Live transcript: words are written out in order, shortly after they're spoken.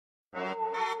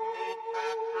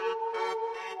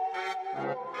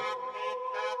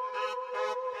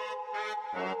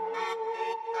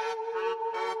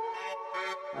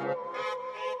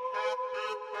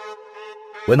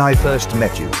When I first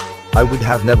met you, I would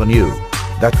have never knew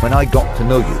that when I got to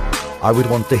know you, I would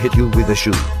want to hit you with a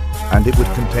shoe, and it would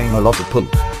contain a lot of pulp.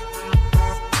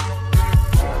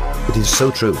 It is so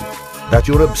true that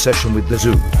your obsession with the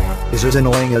zoo is as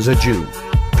annoying as a Jew.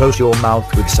 Close your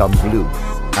mouth with some glue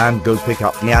and go pick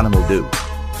up the animal do.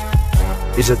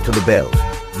 Is it to the bell?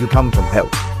 You come from hell.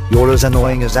 You're as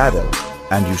annoying as Adele,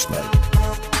 and you smell.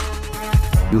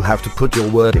 You have to put your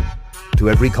word in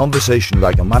to every conversation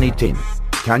like a money tin.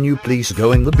 Can you please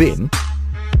go in the bin?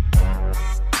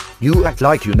 You act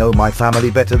like you know my family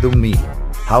better than me.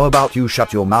 How about you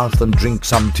shut your mouth and drink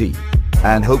some tea,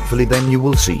 and hopefully then you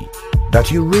will see that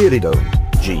you really don't.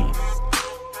 Gee.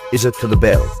 Is it to the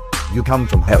bell? You come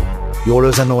from hell. You're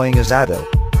as annoying as Adele,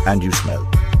 and you smell.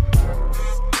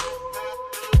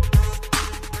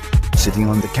 Sitting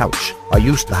on the couch, I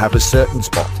used to have a certain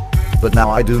spot, but now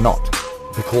I do not,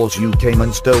 because you came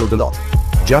and stole the lot.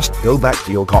 Just go back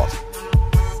to your cot.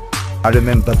 I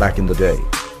remember back in the day,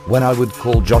 when I would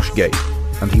call Josh gay,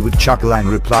 and he would chuckle and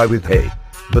reply with hey,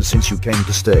 but since you came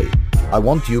to stay, I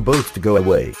want you both to go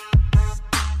away.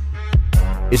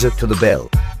 Is it to the bell?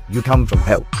 You come from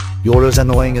hell. You're as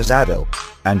annoying as Adele,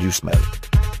 and you smell.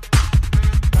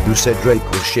 You said Drake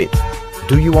was shit.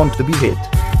 Do you want to be hit?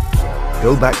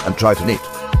 Go back and try to knit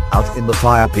out in the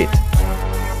fire pit.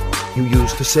 You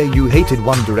used to say you hated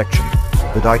One Direction,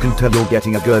 but I can tell you're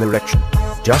getting a girl erection,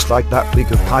 just like that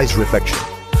pic of Kai's reflection.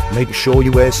 Make sure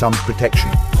you wear some protection.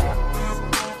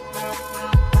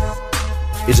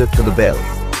 Is it to the bell?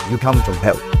 You come from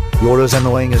hell. You're as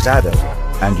annoying as Adele,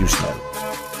 and you smell.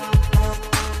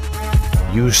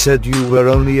 You said you were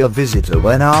only a visitor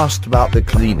when asked about the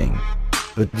cleaning,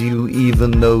 but do you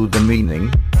even know the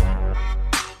meaning?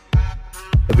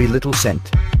 Every little cent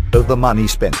of the money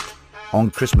spent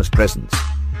on Christmas presents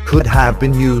could have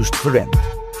been used for rent.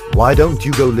 Why don't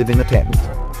you go live in a tent?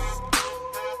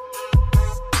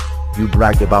 You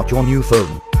bragged about your new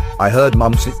phone. I heard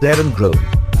Mum sit there and groan.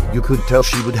 You could tell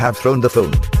she would have thrown the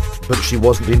phone, but she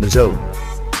wasn't in the zone.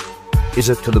 Is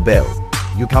it to the bell?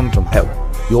 You come from hell.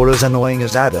 You're as annoying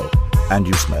as Adele, and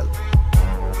you smell.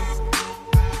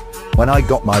 When I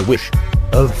got my wish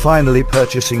of finally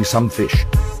purchasing some fish,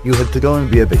 you had to go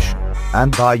and be a bish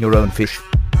and buy your own fish.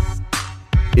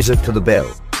 Is it to the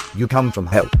bell? You come from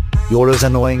hell. You're as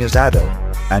annoying as Adele,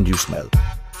 and you smell.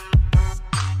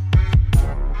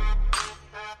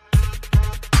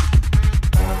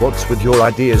 What's with your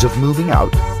ideas of moving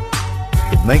out?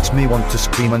 It makes me want to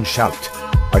scream and shout.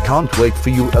 I can't wait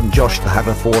for you and Josh to have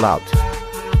a fallout.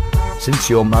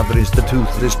 Since your mother is the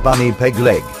toothless bunny peg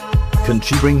leg, can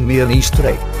she bring me an Easter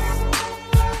egg?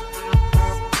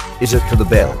 Is it to the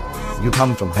bell? You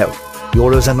come from hell.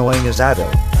 You're as annoying as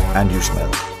Adele, and you smell.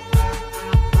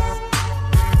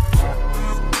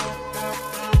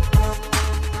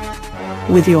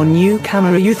 With your new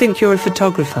camera you think you're a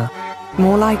photographer.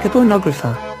 More like a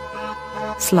pornographer.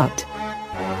 Slut.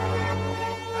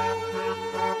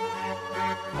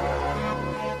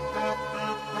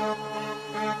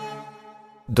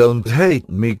 Don't hate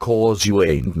me cause you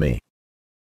ain't me.